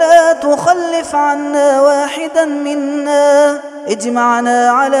 ولا تخلف عنا واحدا منا. اجمعنا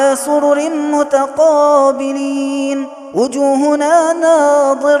على سرر متقابلين، وجوهنا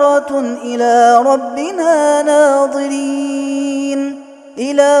ناظرة إلى ربنا ناظرين.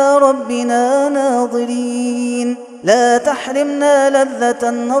 إلى ربنا ناظرين. لا تحرمنا لذة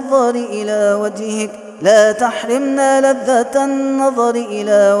النظر إلى وجهك، لا تحرمنا لذة النظر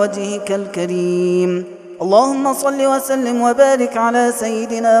إلى وجهك الكريم. اللهم صل وسلم وبارك على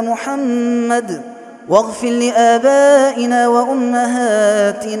سيدنا محمد، واغفر لآبائنا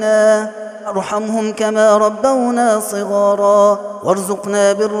وأمهاتنا، ارحمهم كما ربونا صغارا،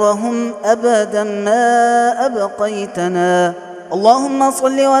 وارزقنا برهم أبدا ما أبقيتنا. اللهم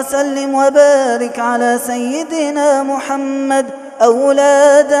صل وسلم وبارك على سيدنا محمد.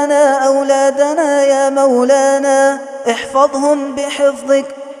 أولادنا يا مولانا احفظهم بحفظك،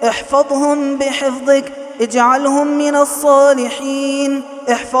 احفظهم بحفظك، اجعلهم من الصالحين،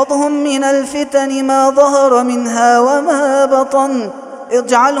 احفظهم من الفتن ما ظهر منها وما بطن،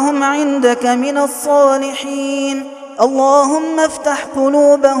 اجعلهم عندك من الصالحين. اللهم افتح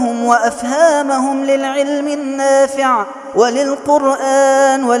قلوبهم وأفهامهم للعلم النافع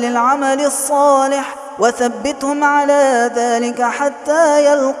وللقرآن وللعمل الصالح، وثبتهم على ذلك حتى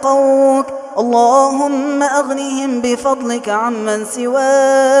يلقوك. اللهم أغنهم بفضلك عمن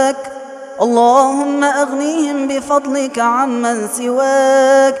سواك، اللهم أغنهم بفضلك عمن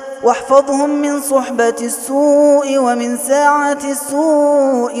سواك، واحفظهم من صحبة السوء ومن ساعة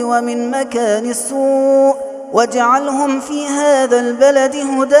السوء ومن مكان السوء، واجعلهم في هذا البلد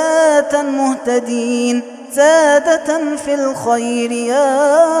هداة مهتدين، سادة في الخير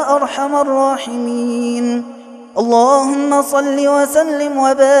يا أرحم الراحمين. اللهم صل وسلم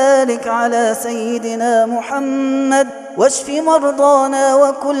وبارك على سيدنا محمد، واشف مرضانا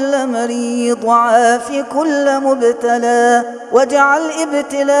وكل مريض، وعاف كل مبتلى، واجعل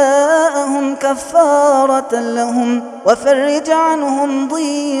ابتلاءهم كفارة لهم، وفرج عنهم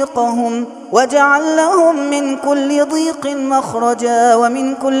ضيقهم، واجعل لهم من كل ضيق مخرجا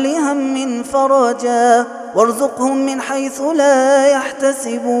ومن كل هم فرجا، وارزقهم من حيث لا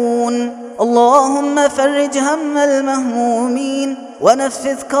يحتسبون. اللهم فرج هم المهمومين،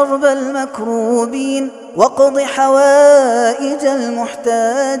 ونفذ كرب المكروبين، وقض حوائج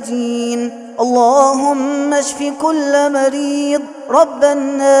المحتاجين. اللهم اشف كل مريض، رب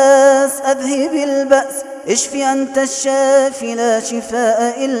الناس أذهب البأس، اشف أنت الشافي لا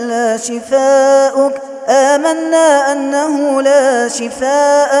شفاء إلا شفاؤك. آمنا أنه لا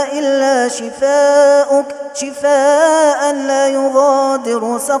شفاء إلا شفاؤك، شفاء لا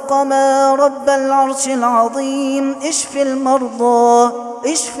يغادر سقما. رب العرش العظيم اشف المرضى،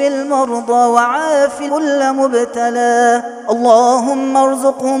 اشف المرضى وعاف كل مبتلى. اللهم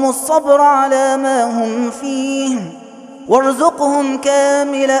ارزقهم الصبر على ما هم فيه، وارزقهم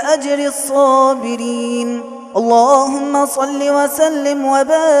كامل أجر الصابرين. اللهم صل وسلم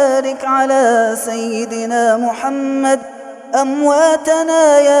وبارك على سيدنا محمد.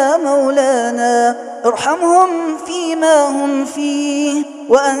 أمواتنا يا مولانا ارحمهم فيما هم فيه،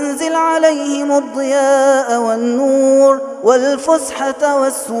 وأنزل عليهم الضياء والنور والفسحة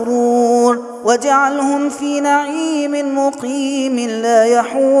والسرور، واجعلهم في نعيم مقيم لا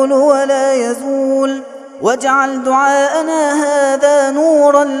يحول ولا يزول، واجعل دعاءنا هذا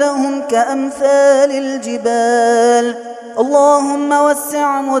نورا لهم كأمثال الجبال. اللهم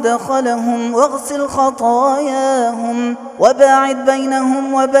وسع مدخلهم واغسل خطاياهم، وباعد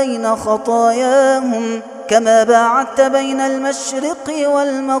بينهم وبين خطاياهم كما باعدت بين المشرق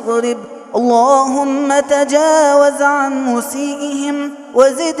والمغرب. اللهم تجاوز عن مسيئهم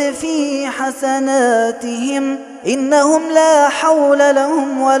وزد في حسناتهم، إنهم لا حول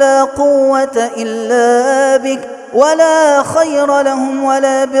لهم ولا قوة إلا بك، ولا خير لهم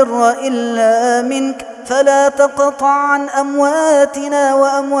ولا بر إلا منك. فلا تقطع عن أمواتنا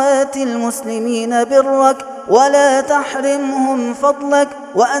وأموات المسلمين برك، ولا تحرمهم فضلك،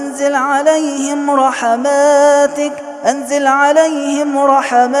 وأنزل عليهم رحماتك، أنزل عليهم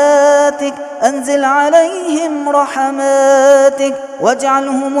رحماتك، أنزل عليهم رحماتك،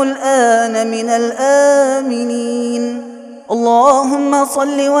 واجعلهم الآن من الآمنين. اللهم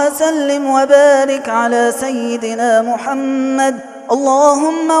صل وسلم وبارك على سيدنا محمد.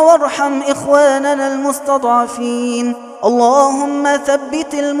 اللهم وارحم إخواننا المستضعفين. اللهم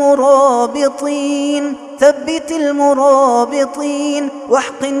ثبت المرابطين، ثبت المرابطين،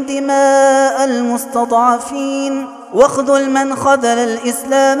 واحقن دماء المستضعفين، واخذل من خذل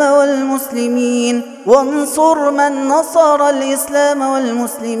الإسلام والمسلمين، وانصر من نصر الإسلام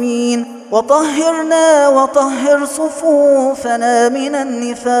والمسلمين، وطهرنا وطهر صفوفنا من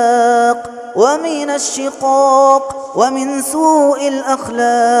النفاق ومن الشقاق ومن سوء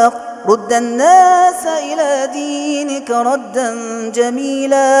الأخلاق. رد الناس إلى دينك ردا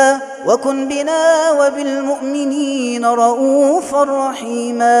جميلا، وكن بنا وبالمؤمنين رؤوفا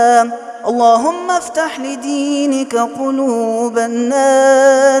رحيما. اللهم افتح لدينك قلوب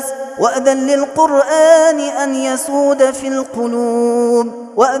الناس، وأذن للقرآن أن يسود في القلوب،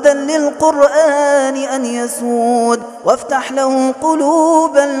 وأذن للقرآن أن يسود، وافتح له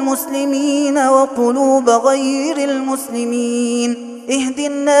قلوب المسلمين وقلوب غير المسلمين. اهد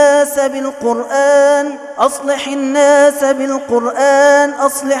الناس بالقرآن، أصلح الناس بالقرآن،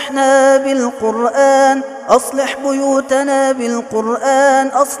 أصلحنا بالقرآن، أصلح بيوتنا بالقرآن،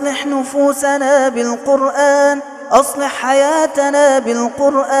 أصلح نفوسنا بالقرآن، أصلح حياتنا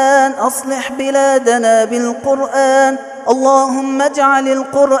بالقرآن، أصلح بلادنا بالقرآن. اللهم اجعل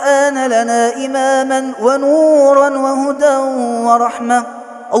القرآن لنا إماما ونورا وهدى ورحمة.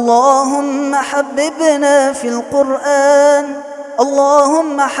 اللهم حببنا في القرآن،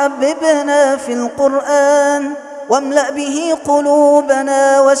 اللهم حببنا في القرآن، واملأ به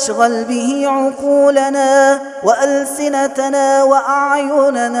قلوبنا، واشغل به عقولنا وألسنتنا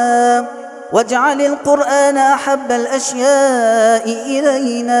وأعيننا، واجعل القرآن أحب الأشياء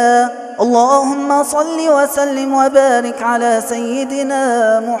إلينا. اللهم صل وسلم وبارك على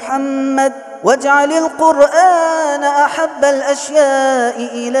سيدنا محمد، واجعل القرآن أحب الأشياء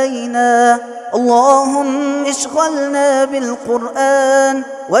إلينا. اللهم اشغلنا بالقرآن،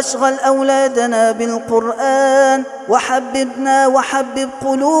 واشغل أولادنا بالقرآن، وحببنا وحبب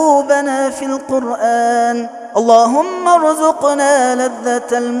قلوبنا في القرآن. اللهم ارزقنا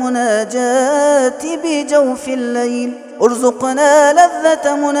لذة المناجاة بجوف الليل، ارزقنا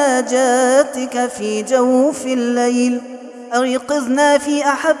لذة مناجاتك في جوف الليل. أيقظنا في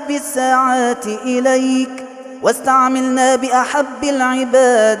أحب الساعات إليك، واستعملنا بأحب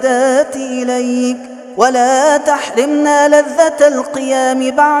العبادات إليك، ولا تحرمنا لذة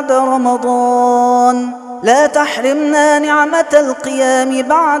القيام بعد رمضان، لا تحرمنا نعمة القيام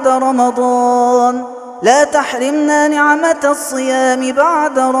بعد رمضان، لا تحرمنا نعمة الصيام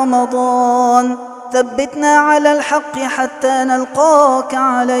بعد رمضان. ثبتنا على الحق حتى نلقاك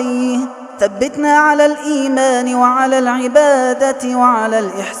عليه، ثبتنا على الإيمان وعلى العبادة وعلى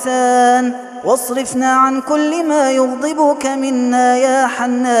الإحسان، واصرفنا عن كل ما يغضبك منا يا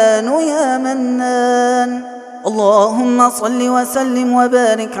حنان يا منان. اللهم صل وسلم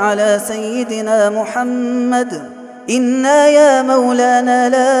وبارك على سيدنا محمد. إنا يا مولانا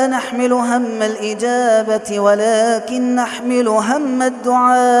لا نحمل هم الإجابة، ولكن نحمل هم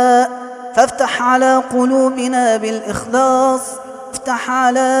الدعاء، فافتح على قلوبنا بالإخلاص، افتح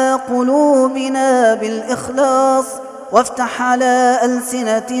على قلوبنا بالإخلاص، وافتح على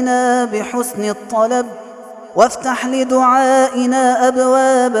ألسنتنا بحسن الطلب، وافتح لدعائنا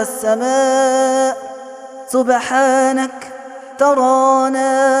أبواب السماء. سبحانك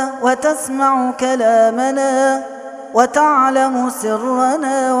ترانا وتسمع كلامنا، وتعلم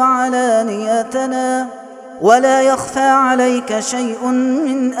سرنا وعلانيتنا، ولا يخفى عليك شيء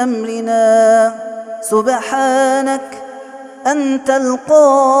من أمرنا. سبحانك أنت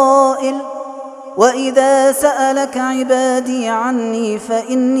القائل: وإذا سألك عبادي عني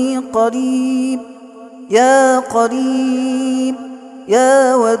فإني قريب، يا قريب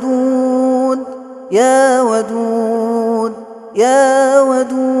يا ودود يا ودود يا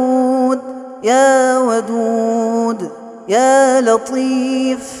ودود يا ودود، يا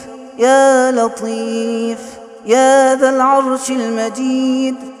لطيف يا لطيف، يا ذا العرش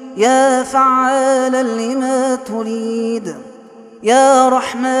المجيد، يا فعالا لما تريد، يا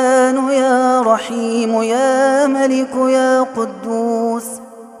رحمن يا رحيم، يا ملك يا قدوس،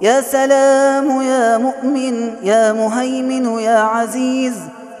 يا سلام يا مؤمن، يا مهيمن يا عزيز،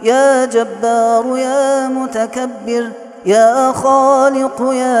 يا جبار يا متكبر، يا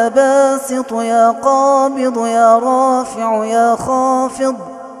خالق يا باسط، يا قابض يا رافع يا خافض،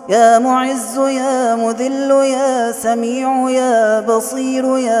 يا معز يا مذل، يا سميع يا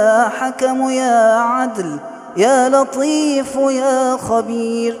بصير، يا حكم يا عدل، يا لطيف يا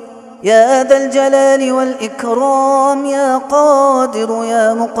خبير، يا ذا الجلال والإكرام، يا قادر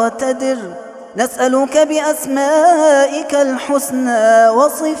يا مقتدر. نسألك بأسمائك الحسنى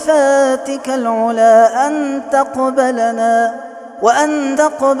وصفاتك العلى أن تقبلنا، وأن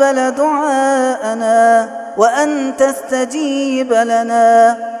تقبل دعاءنا، وأن تستجيب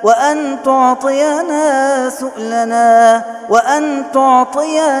لنا، وأن تعطينا سؤلنا، وأن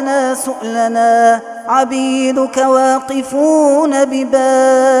تعطينا سؤلنا. عبيدك واقفون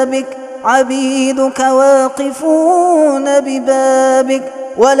ببابك، عبيدك واقفون ببابك،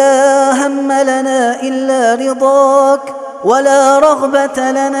 ولا هم لنا إلا رضاك، ولا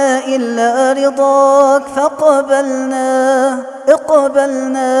رغبة لنا إلا رضاك، فاقبلنا،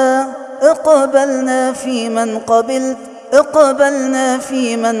 اقبلنا، اقبلنا في من قبلت، اقبلنا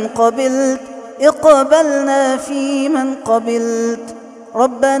في من قبلت، اقبلنا في من قبلت.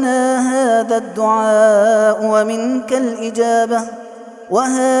 ربنا هذا الدعاء ومنك الإجابة،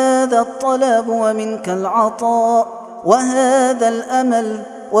 وهذا الطلب ومنك العطاء، وهذا الأمل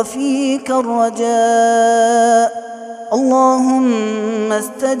وفيك الرجاء. اللهم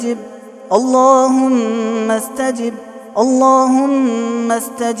استجب، اللهم استجب، اللهم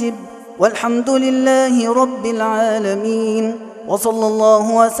استجب. والحمد لله رب العالمين، وصلى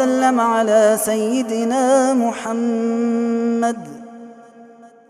الله وسلم على سيدنا محمد.